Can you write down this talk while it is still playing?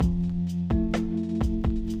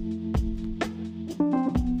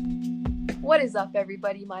What is up,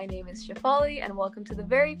 everybody? My name is Shafali, and welcome to the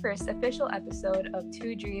very first official episode of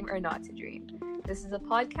To Dream or Not to Dream. This is a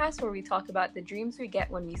podcast where we talk about the dreams we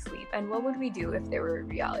get when we sleep and what would we do if they were a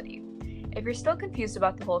reality. If you're still confused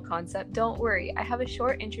about the whole concept, don't worry. I have a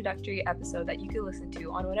short introductory episode that you can listen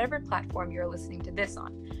to on whatever platform you're listening to this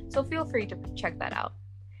on, so feel free to check that out.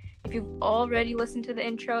 If you've already listened to the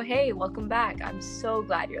intro, hey, welcome back. I'm so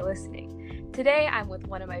glad you're listening. Today, I'm with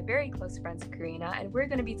one of my very close friends, Karina, and we're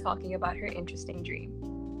going to be talking about her interesting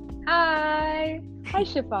dream. Hi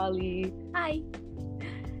Shafali. Hi.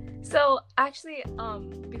 So, actually,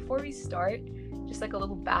 before we start, just like a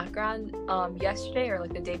little background, yesterday or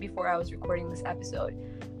like the day before I was recording this episode,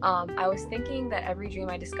 I was thinking that every dream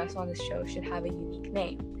I discuss on this show should have a unique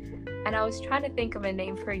name. And I was trying to think of a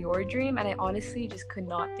name for your dream, and I honestly just could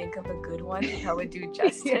not think of a good one that would do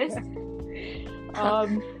justice.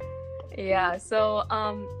 Yeah, so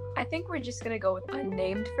I think we're just gonna go with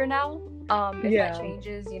unnamed for now. If that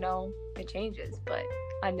changes, it changes, but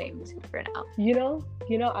unnamed for now.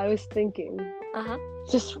 I was thinking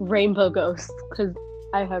just Rainbow Ghost, because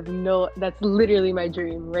that's literally my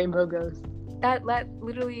dream, Rainbow Ghost.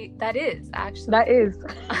 That is actually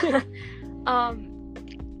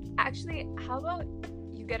actually, how about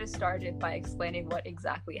you get us started by explaining what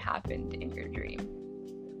exactly happened in your dream?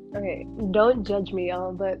 Okay, don't judge me,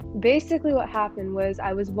 y'all, but basically what happened was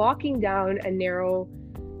I was walking down a narrow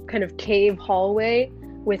kind of cave hallway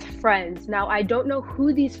with friends. Now, I don't know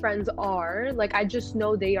who these friends are. I just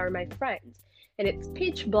know they are my friends. And it's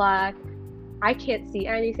pitch black. I can't see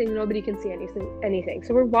anything. Nobody can see anything.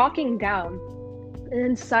 So we're walking down, and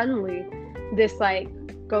then suddenly this,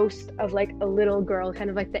 ghost of, a little girl, kind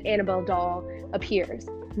of like the Annabelle doll, appears.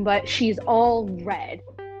 But she's all red,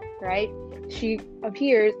 right? She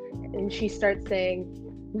appears and she starts saying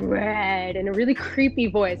red in a really creepy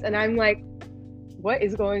voice, and I'm like, what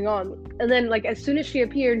is going on? And then as soon as she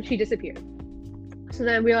appeared, she disappeared. So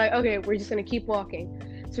then we're like, okay, we're just gonna keep walking.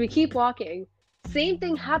 So we keep walking, same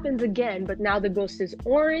thing happens again, but now the ghost is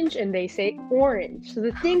orange and they say orange. So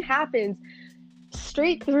the thing happens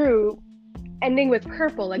straight through, ending with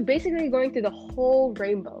purple, basically going through the whole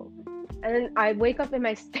rainbow. And then I wake up in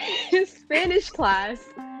my Spanish class,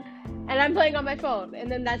 and I'm playing on my phone,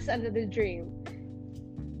 and then that's the end of the dream.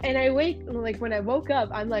 And I when I woke up,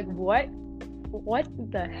 I'm like, what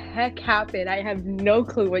the heck happened? I have no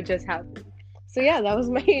clue what just happened. So yeah, that was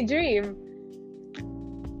my dream.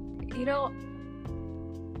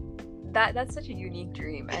 That's such a unique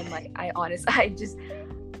dream, and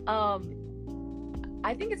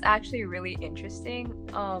I think it's actually really interesting.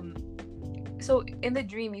 So in the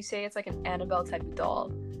dream, you say it's like an Annabelle type of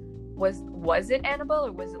doll. Was it Annabelle,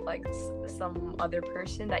 or was it some other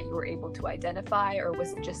person that you were able to identify, or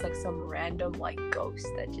was it just some random ghost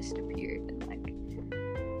that just appeared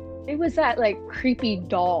and It was that creepy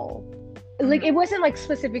doll. It wasn't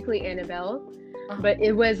specifically Annabelle, but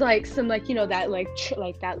it was some that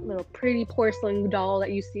that little pretty porcelain doll that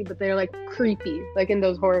you see, but they're creepy, in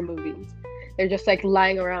those horror movies. They're just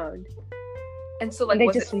lying around, and so and they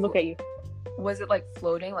just look at you. Was it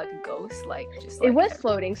floating like a ghost? It was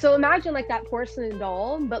floating. So imagine that porcelain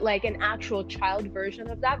doll, but an actual child version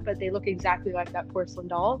of that, but they look exactly like that porcelain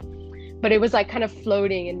doll. But it was kind of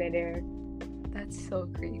floating in midair. That's so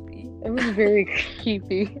creepy. It was very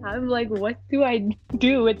creepy. I'm like, what do I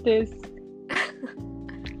do with this?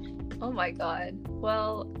 Oh my god.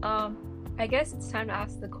 Well, I guess it's time to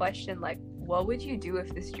ask the question, what would you do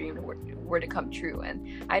if this dream were to come true?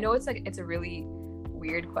 And I know it's a really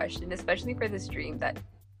weird question, especially for this dream that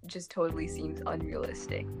just totally seems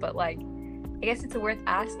unrealistic, but I guess it's worth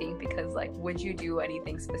asking because would you do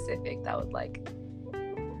anything specific that would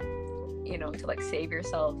to save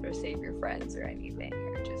yourself or save your friends or anything,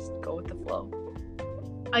 or just go with the flow?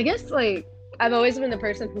 I guess I've always been the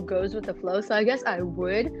person who goes with the flow, so I guess I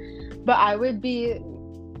would, but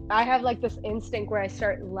I have this instinct where I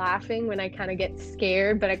start laughing when I kind of get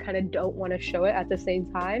scared, but I kind of don't want to show it at the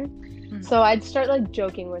same time. Mm-hmm. So I'd start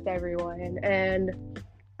joking with everyone, and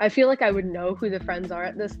I feel I would know who the friends are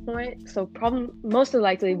at this point. So most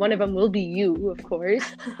likely one of them will be you, of course.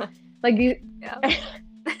 You. Yeah.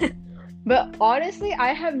 But honestly,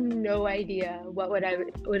 I have no idea what I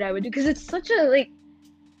would do, because it's such a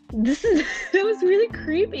it was really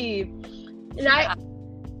creepy, and yeah.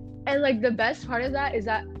 And the best part of that is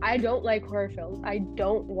that I don't like horror films. I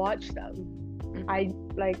don't watch them.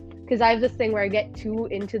 Mm-hmm. Because I have this thing where I get too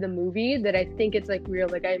into the movie that I think it's real.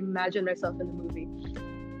 I imagine myself in the movie.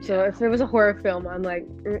 So if there was a horror film, I'm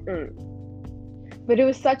But it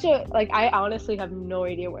was such a I honestly have no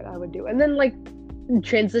idea what I would do. And then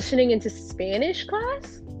transitioning into Spanish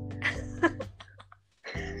class.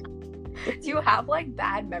 Do you have like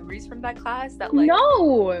bad memories from that class that like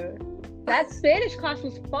No, that Spanish class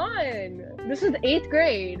was fun. This was 8th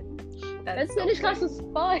grade. That Spanish class was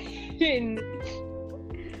fun.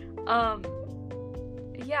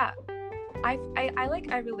 Yeah,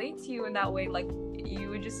 I relate to you in that way. Like, you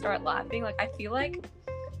would just start laughing. Like, I feel like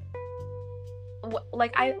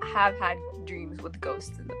I have had dreams with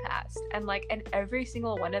ghosts in the past, and like, and every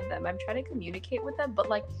single one of them I'm trying to communicate with them, but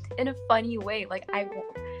like in a funny way. Like, I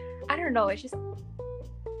don't know, it's just,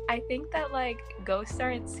 I think that like ghosts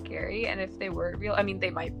aren't scary, and if they were real, I mean, they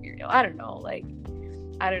might be real, I don't know, like,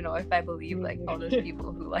 I don't know if I believe like all those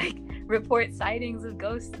people who like report sightings of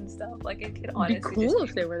ghosts and stuff. Like, it could honestly be cool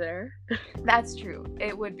if they were there. That's true,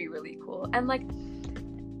 it would be really cool. And like,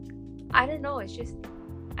 I don't know, it's just,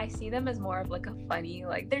 I see them as more of like a funny,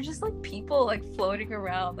 like, they're just like people like floating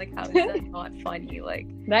around. Like, how is that not funny? Like,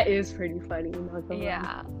 that is pretty funny, not gonna lie.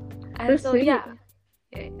 Yeah. And so yeah.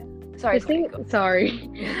 Sorry. So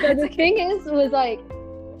the thing is, was like,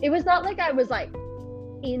 it was not like I was like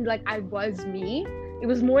in, like, I was me. It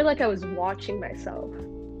was more like I was watching myself.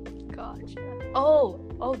 Gotcha.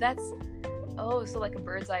 So like a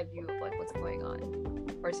bird's eye view of like what's going on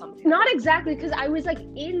or something. Not exactly, because I was like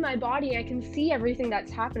in my body. I can see everything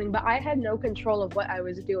that's happening, but I had no control of what I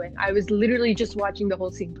was doing. I was literally just watching the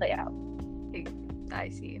whole scene play out. I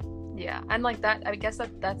see. Yeah, and like that, I guess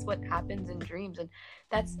that's what happens in dreams, and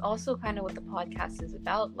that's also kind of what the podcast is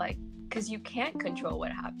about, like, because you can't control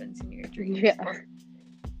what happens in your dreams. Yeah.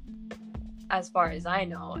 As far as I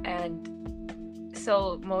know, and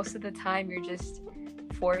so most of the time you're just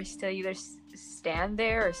forced to either stand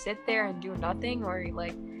there or sit there and do nothing, or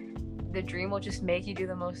like the dream will just make you do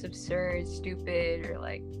the most absurd, stupid, or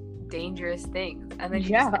like dangerous things, and then you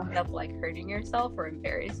just end up like hurting yourself or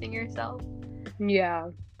embarrassing yourself. Yeah.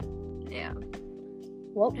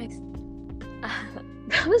 Well,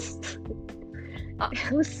 that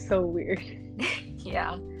was so weird.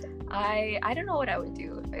 Yeah. I don't know what I would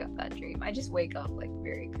do if I got that dream. I just wake up like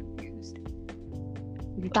very confused.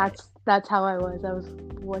 That's how I was. I was,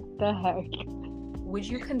 what the heck? Would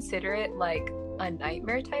you consider it like a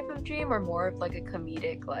nightmare type of dream, or more of like a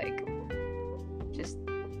comedic, like just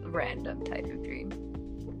random type of dream?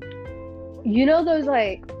 You know those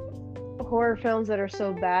like horror films that are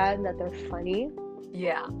so bad that they're funny?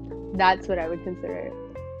 Yeah. That's what I would consider it.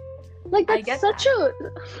 Like, that's such a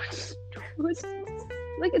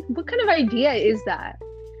like, what kind of idea is that?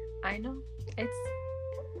 I know. It's,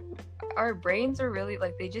 our brains are really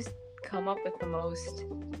like, they just come up with the most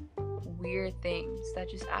weird things that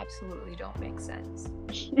just absolutely don't make sense.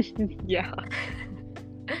 Yeah.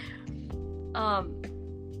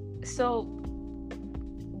 So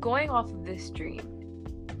going off of this dream,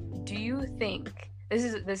 do you think, this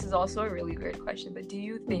is also a really weird question, but do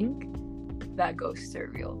you think that ghosts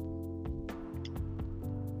are real?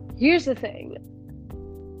 Here's the thing.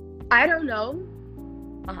 I don't know.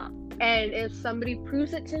 And if somebody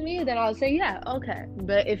proves it to me, then I'll say, yeah, okay.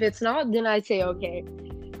 But if it's not, then I say, okay.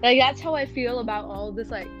 Like, that's how I feel about all this,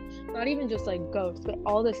 like, not even just like ghosts, but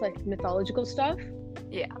all this like mythological stuff.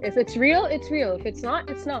 Yeah. If it's real, it's real. If it's not,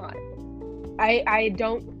 it's not. I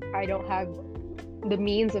don't have the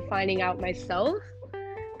means of finding out myself,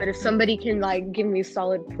 but if somebody can like give me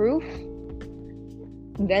solid proof,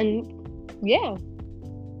 then yeah.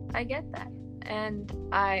 I get that. And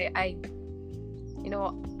I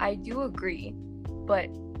I do agree, but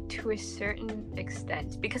to a certain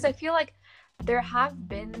extent, because I feel like there have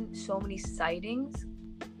been so many sightings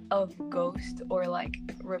of ghosts, or like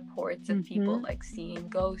reports of people like seeing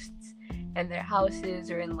ghosts in their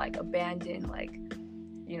houses, or in like abandoned, like,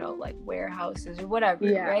 you know, like warehouses or whatever,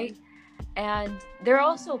 right? And there are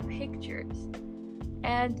also pictures,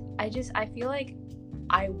 and I feel like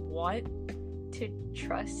I want to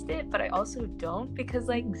trust it, but I also don't, because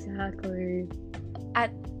like, exactly,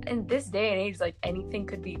 in this day and age, like anything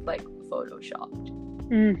could be like photoshopped.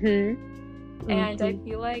 And I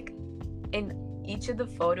feel like in each of the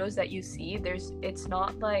photos that you see, it's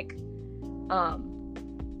not like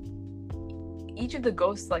each of the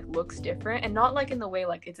ghosts like looks different, and not like in the way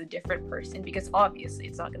like it's a different person, because obviously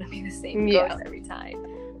it's not going to be the same ghost every time,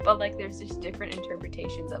 but like there's just different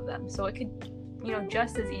interpretations of them, so it could, you know,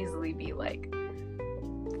 just as easily be like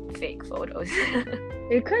fake photos.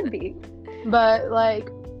 It could be, but like,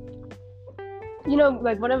 you know,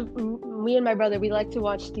 like me and my brother, we like to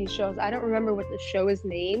watch these shows. I don't remember what the show is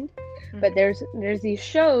named, but there's these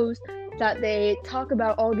shows that they talk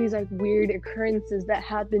about all these like weird occurrences that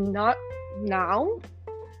happen not now,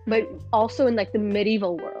 but also in like the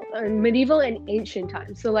medieval world, or medieval and ancient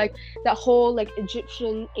times. So like that whole like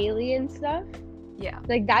Egyptian alien stuff,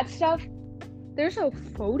 like that stuff there's no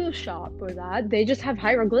Photoshop for that. They just have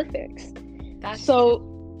hieroglyphics. That's So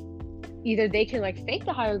true. either they can like fake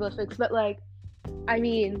the hieroglyphics, but like, I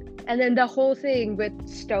mean, and then the whole thing with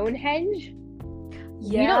Stonehenge,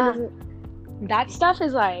 we don't know. That stuff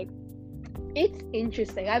is like, it's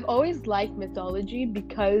interesting. I've always liked mythology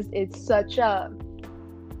because it's such a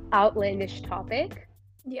outlandish topic,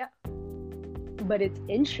 Yeah. but it's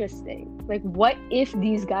interesting. Like, what if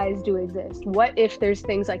these guys do exist? What if there's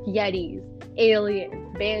things like Yetis,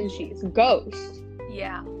 aliens, banshees, ghosts?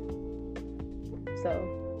 Yeah. So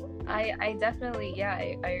I definitely, yeah,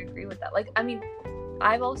 I agree with that. Like, I mean,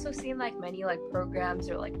 I've also seen like many like programs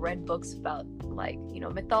or like read books about like, you know,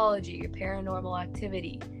 mythology or paranormal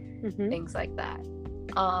activity, things like that.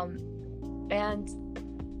 And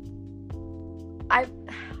I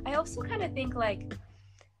also kind of think like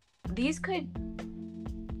these could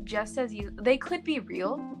just as you they could be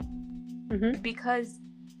real because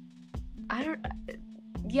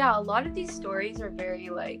a lot of these stories are very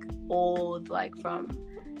like old, like from,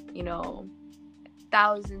 you know,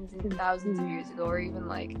 thousands and thousands of years ago, or even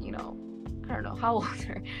like, you know, I don't know, how old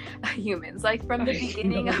are humans, like from the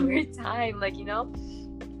beginning of our time, like, you know.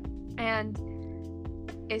 And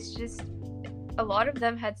it's just a lot of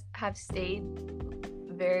them have stayed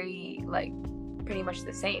very like pretty much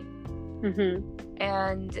the same.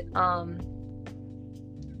 And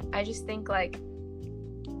I just think like,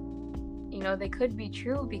 you know, they could be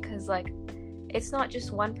true because like it's not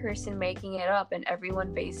just one person making it up and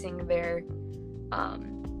everyone basing their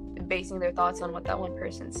thoughts on what that one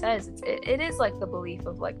person says. It is like the belief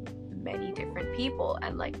of like many different people,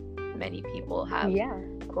 and like many people have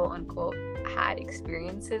quote unquote had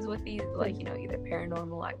experiences with these, like, you know, either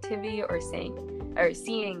paranormal activity or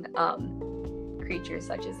seeing creatures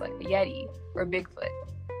such as like the Yeti or Bigfoot.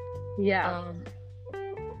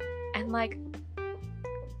 And like,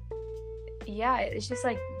 yeah, it's just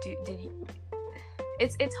like,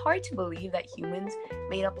 it's hard to believe that humans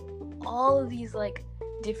made up all of these like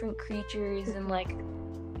different creatures and like,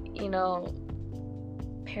 you know,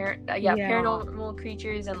 paranormal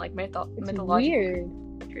creatures and like mythological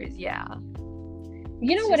creatures.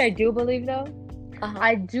 You know what I do believe though?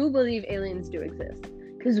 I do believe aliens do exist,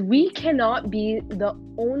 because we cannot be the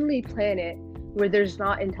only planet where there's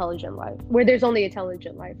not intelligent life, where there's only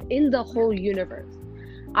intelligent life in the whole universe.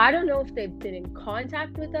 I don't know if they've been in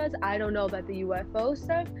contact with us. I don't know about the UFO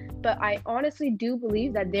stuff, but I honestly do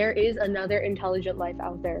believe that there is another intelligent life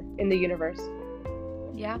out there in the universe.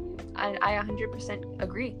 Yeah, I 100%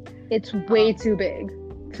 agree. It's way too big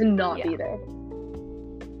to not be there.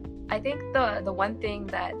 I think the one thing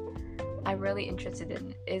that I'm really interested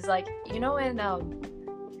in is like, you know, in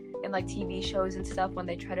like TV shows and stuff, when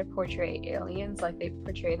they try to portray aliens, like they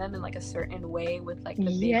portray them in like a certain way with like the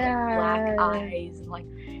big like, black eyes and like,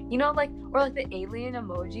 you know, like, or like the alien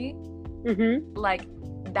emoji. Like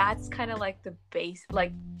that's kind of like the base,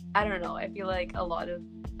 like, I don't know, I feel like a lot of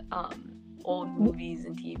old movies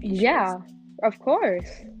and TV shows. Of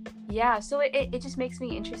course. So it just makes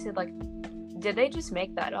me interested, like, did they just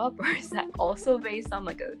make that up, or is that also based on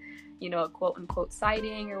like a, you know, a quote unquote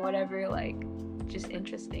sighting or whatever? Like, just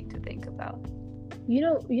interesting to think about. You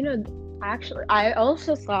know, actually, I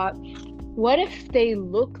also thought, what if they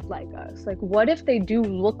look like us? Like, what if they do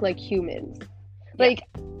look like humans? Like,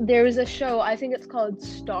 there was a show, I think it's called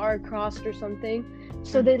Star-Crossed or something.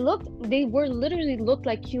 So they were literally looked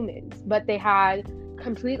like humans, but they had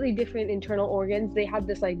completely different internal organs. They had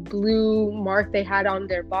this like blue mark they had on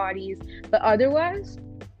their bodies, but otherwise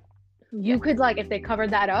you could, like, if they covered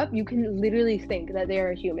that up, you can literally think that they're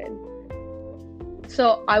a human.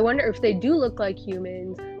 So I wonder if they do look like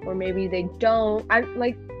humans, or maybe they don't. I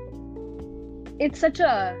like, it's such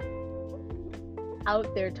a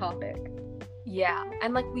out there topic. Yeah,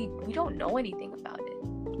 and like we don't know anything about it.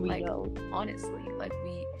 We don't. Honestly, like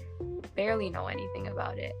we barely know anything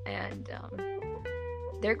about it, and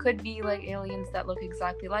there could be like aliens that look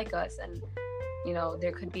exactly like us, and, you know,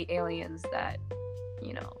 there could be aliens that,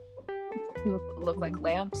 you know, look like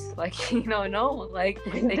lamps, like, you know, no, like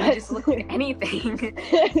they could just look like anything.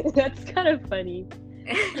 That's kind of funny.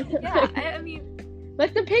 Yeah, I mean,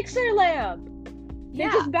 like the Pixar lamp. They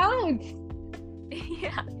just bounce.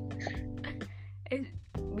 Yeah.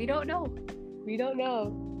 We don't know.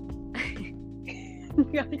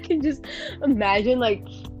 I can just imagine, like,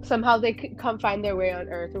 somehow they could come find their way on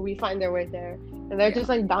Earth, or we find their way there, and they're just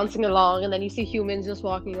like bouncing along, and then you see humans just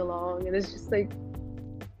walking along, and it's just like,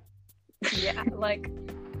 like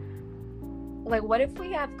what if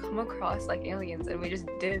we have come across like aliens and we just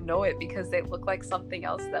didn't know it because they look like something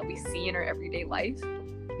else that we see in our everyday life?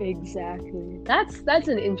 Exactly. That's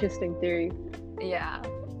an interesting theory. Yeah.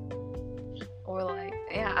 Or like,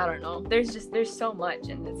 yeah, I don't know. There's so much,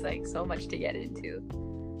 and it's like so much to get into.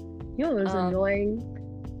 You know what was annoying?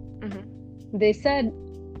 Mm-hmm. They said,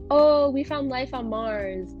 "Oh, we found life on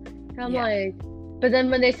Mars." And I'm like, but then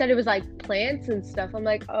when they said it was like plants and stuff, I'm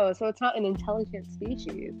like, oh, so it's not an intelligent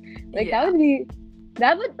species. Like that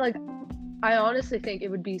would like, I honestly think it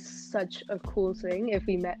would be such a cool thing if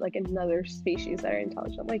we met like another species that are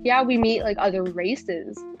intelligent. Like, yeah, we meet like other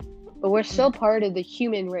races, but we're still part of the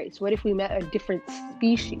human race. What if we met a different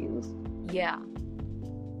species? Yeah.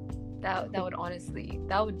 That would honestly,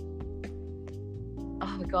 oh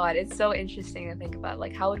my god, it's so interesting to think about.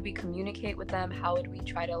 Like, how would we communicate with them? How would we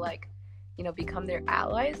try to, like, you know, become their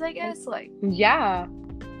allies, I guess? Like, yeah.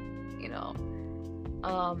 You know,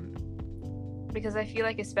 because I feel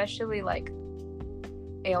like, especially, like,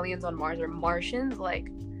 aliens on Mars or Martians, like,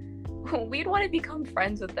 we'd want to become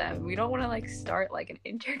friends with them. We don't want to, like, start, like, an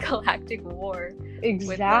intergalactic war.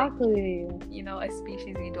 Exactly. With, like, you know, a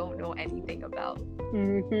species we don't know anything about.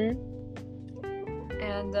 Mm-hmm.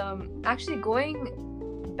 And, actually, going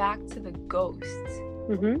back to the ghosts,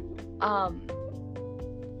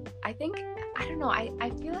 I think, I don't know,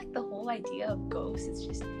 I feel like the whole idea of ghosts is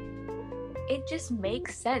just, it just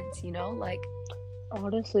makes sense, you know, like,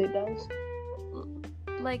 honestly it does.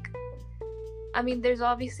 Like, I mean, there's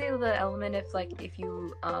obviously the element of, like, if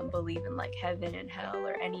you believe in, like, heaven and hell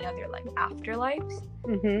or any other, like, afterlives,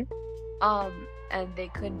 and they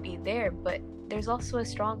could be there, but there's also a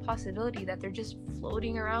strong possibility that they're just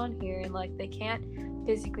floating around here and, like, they can't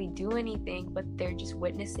physically do anything, but they're just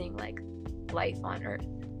witnessing, like, life on Earth.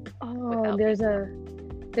 Oh, there's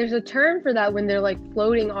a term for that when they're, like,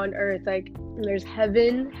 floating on Earth. Like, there's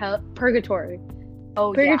heaven, hell, purgatory.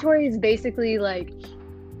 Oh, purgatory is basically, like,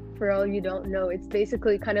 for all you don't know, it's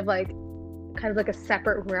basically kind of like a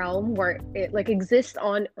separate realm where it, like, exists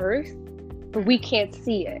on Earth, but we can't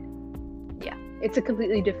see it. Yeah. It's a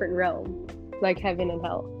completely different realm, like heaven and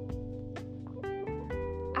hell.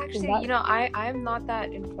 Actually, you know, I'm not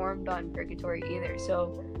that informed on purgatory either.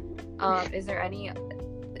 So, is there any?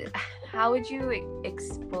 How would you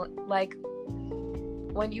explain? Like,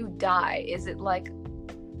 when you die, is it like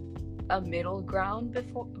a middle ground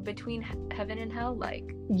between heaven and hell?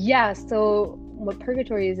 Like, yeah. So what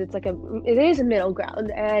purgatory is? It is a middle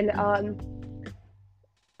ground, and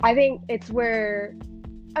I think it's where.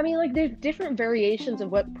 I mean, like, there's different variations of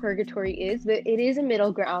what purgatory is, but it is a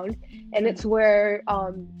middle ground, and it's where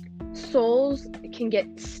souls can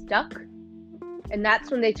get stuck, and that's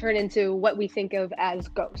when they turn into what we think of as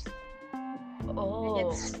ghosts. Oh. They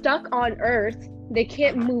get stuck on Earth. They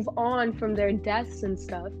can't move on from their deaths and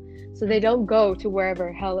stuff, so they don't go to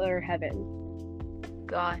wherever hell or heaven.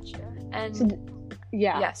 Gotcha. And so,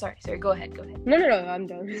 yeah. Sorry. Go ahead. No, I'm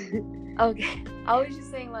done. Okay. I was just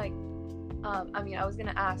saying, like, I mean, I was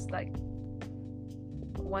gonna ask, like,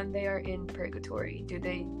 when they are in purgatory, do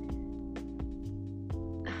they,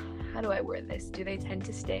 how do I word this? Do they tend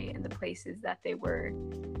to stay in the places that they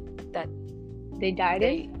died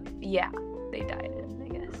in? Yeah, they died in, I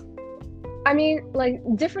guess. I mean, like,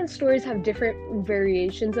 different stories have different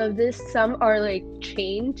variations of this. Some are, like,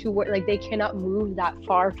 chained to where, like, they cannot move that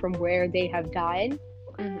far from where they have died.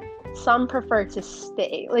 Some prefer to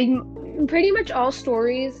stay. Like, pretty much all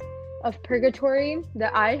stories of purgatory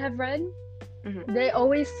that I have read, they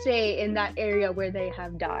always stay in that area where they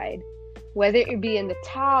have died, whether it be in the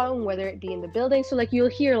town, whether it be in the building. So, like, you'll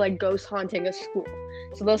hear, like, ghosts haunting a school,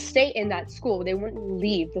 so they'll stay in that school. They wouldn't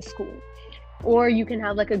leave the school. Or you can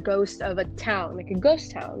have, like, a ghost of a town, like a ghost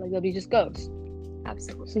town, like, they'll be just ghosts.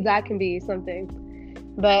 Absolutely. So that can be something.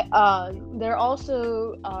 But there are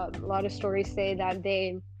also a lot of stories say that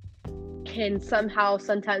they can somehow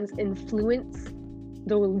sometimes influence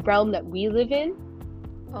the realm that we live in.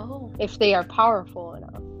 If they are powerful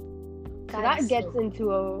enough. So that gets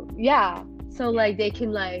into so, like, they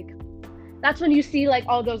can, like, that's when you see, like,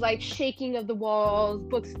 all those, like, shaking of the walls,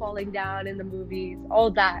 books falling down in the movies,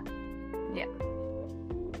 all that. Yeah.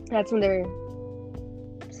 That's when they're,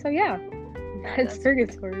 so yeah, that's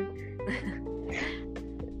purgatory.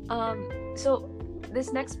 So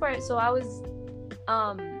this next part, so I was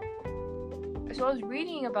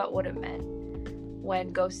reading about what it meant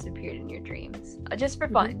when ghosts appeared in your dreams, just for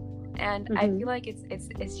fun. And I feel like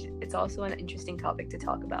it's also an interesting topic to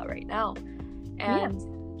talk about right now. And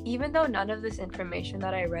even though none of this information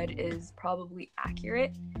that I read is probably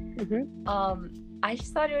accurate, I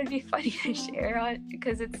just thought it would be funny to share on,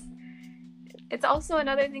 because it's also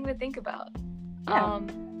another thing to think about.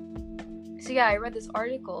 So I read this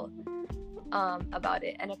article about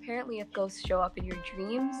it, and apparently if ghosts show up in your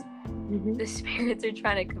dreams, the spirits are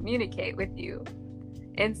trying to communicate with you.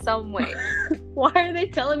 in some way. Why are they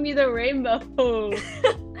telling me the rainbow?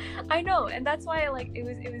 I know, and that's why like it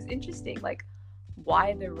was interesting. Like,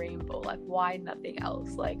 why the rainbow? Like, why nothing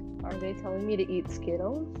else? Like, Are they telling me to eat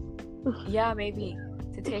Skittles? yeah, maybe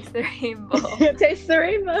to taste the rainbow. Taste the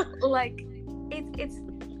rainbow. Like,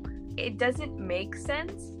 it doesn't make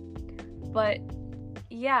sense, but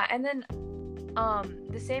yeah. And then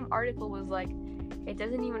the same article was like, it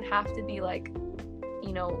doesn't even have to be like,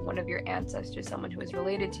 you know, one of your ancestors, someone who is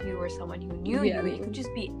related to you or someone who knew you. It could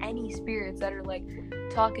just be any spirits that are like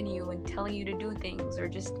talking to you and telling you to do things, or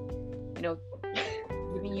just, you know,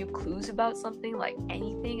 giving you clues about something, like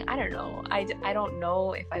anything. I don't know. I don't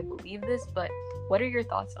know if I believe this, but what are your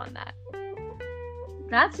thoughts on that?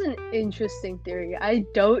 That's an interesting theory. I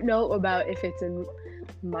don't know about if it's in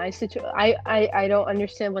my situation. I don't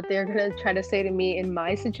understand what they're gonna try to say to me in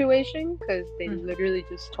my situation, because they literally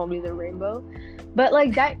just told me the rainbow. But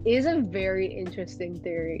like, that is a very interesting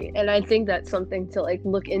theory, and I think that's something to like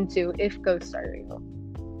look into if ghosts are real.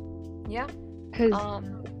 Yeah. Because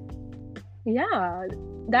yeah,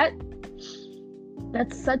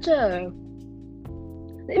 that's such a.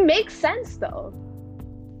 It makes sense though.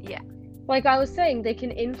 Yeah. Like I was saying, they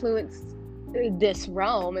can influence this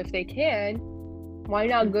realm if they can. Why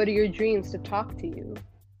not go to your dreams to talk to you?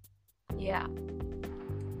 Yeah.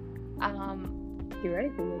 You're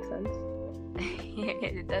right, it makes sense.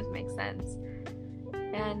 It does make sense.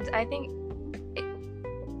 And I think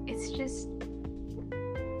it's just,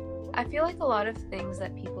 I feel like a lot of things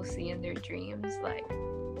that people see in their dreams, like,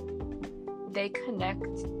 they connect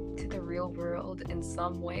to the real world in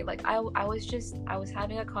some way. Like, I was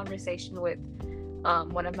having a conversation with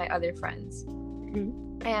one of my other friends.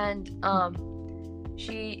 Mm-hmm. And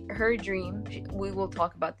her dream, we will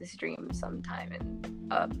talk about this dream sometime in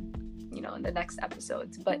you know, in the next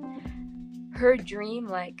episodes, but her dream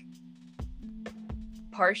like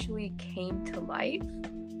partially came to life.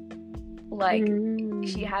 Like,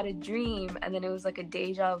 she had a dream and then it was like a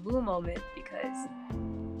deja vu moment, because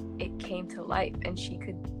it came to life and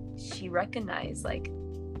she recognized, like,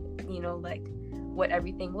 you know, like what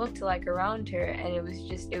everything looked like around her, and it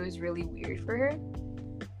was really weird for her.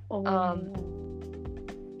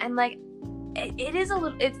 And like it is a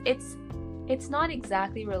little, it's not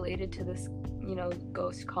exactly related to this, you know,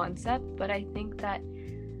 ghost concept, but I think that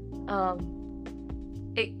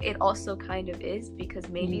it also kind of is, because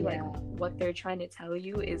maybe like what they're trying to tell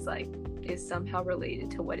you is somehow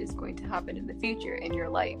related to what is going to happen in the future in your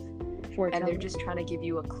life, and they're just trying to give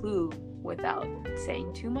you a clue without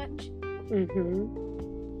saying too much.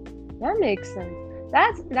 That makes sense.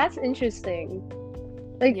 That's interesting.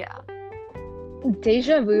 Like, yeah,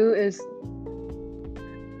 deja vu is,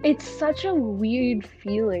 it's such a weird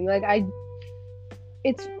feeling. Like, I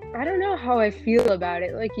don't know how I feel about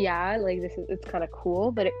it. Like, yeah, like it's kind of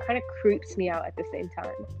cool, but it kind of creeps me out at the same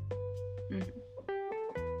time.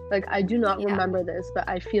 Like, I do not remember this, but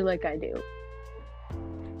I feel like I do.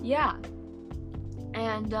 Yeah.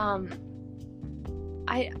 And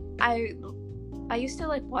I used to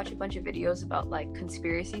like watch a bunch of videos about like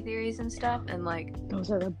conspiracy theories and stuff, and like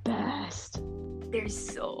those are the best. They're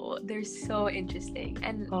so interesting.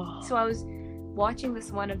 And so I was watching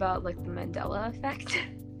this one about like the Mandela effect.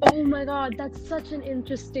 Oh my god, that's such an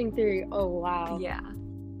interesting theory. Oh wow. Yeah.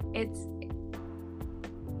 It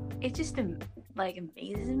just like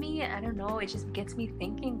amazes me. I don't know, it just gets me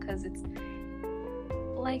thinking, because it's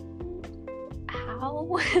like,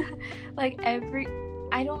 how like I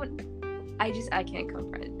can't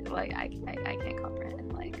comprehend it. Like I can't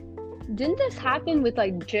comprehend, like, didn't this happen with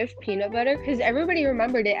like Jif peanut butter? Because everybody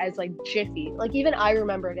remembered it as like Jiffy. Like, even I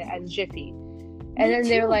remembered it as Jiffy, and then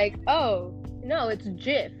they're like, oh no, it's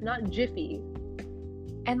Jif, not Jiffy.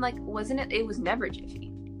 And like, wasn't it was never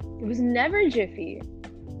Jiffy. It was never Jiffy.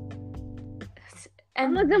 And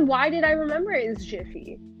I'm like, then why did I remember it as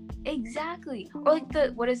Jiffy? Exactly. Or like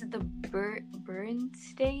the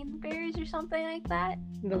Bernstein Bears or something like that.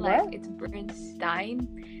 The like, what? It's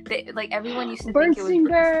Bernstein. Like, everyone used to Bernstein think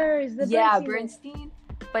it was Bears. The Bernstein.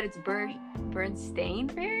 But it's Bernstein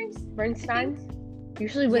Bears. Bernstein.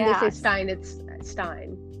 Usually when they say Stein, it's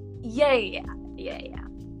Stein. Yeah.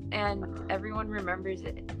 And everyone remembers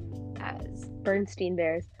it as Bernstein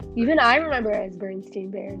Bears. Even I remember it as Bernstein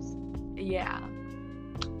Bears. Yeah.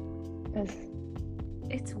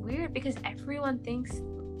 It's weird, because everyone thinks,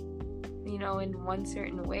 you know, in one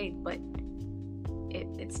certain way, but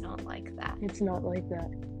it's not like that. It's not like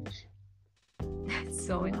that. That's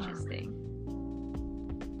so interesting.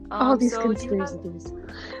 All these conspiracy theories.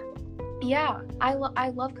 Yeah, I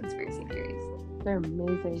love conspiracy theories. They're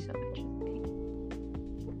amazing. So interesting.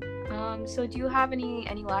 So do you have any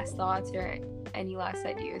last thoughts or any last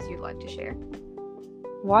ideas you'd like to share?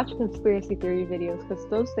 Watch conspiracy theory videos because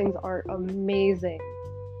those things are amazing.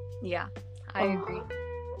 Yeah, I agree.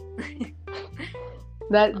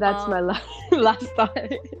 That's my last thought.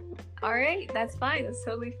 All right, that's fine. That's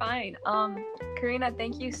totally fine. Karina,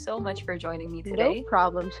 thank you so much for joining me today. No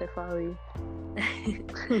problem, Shefali.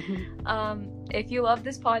 If you love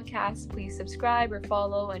this podcast, please subscribe or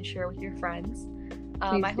follow and share with your friends.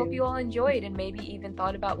 I hope you all enjoyed and maybe even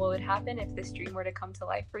thought about what would happen if this dream were to come to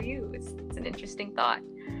life for you. It's an interesting thought.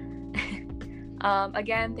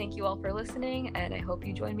 Again, thank you all for listening, and I hope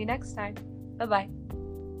you join me next time. Bye-bye.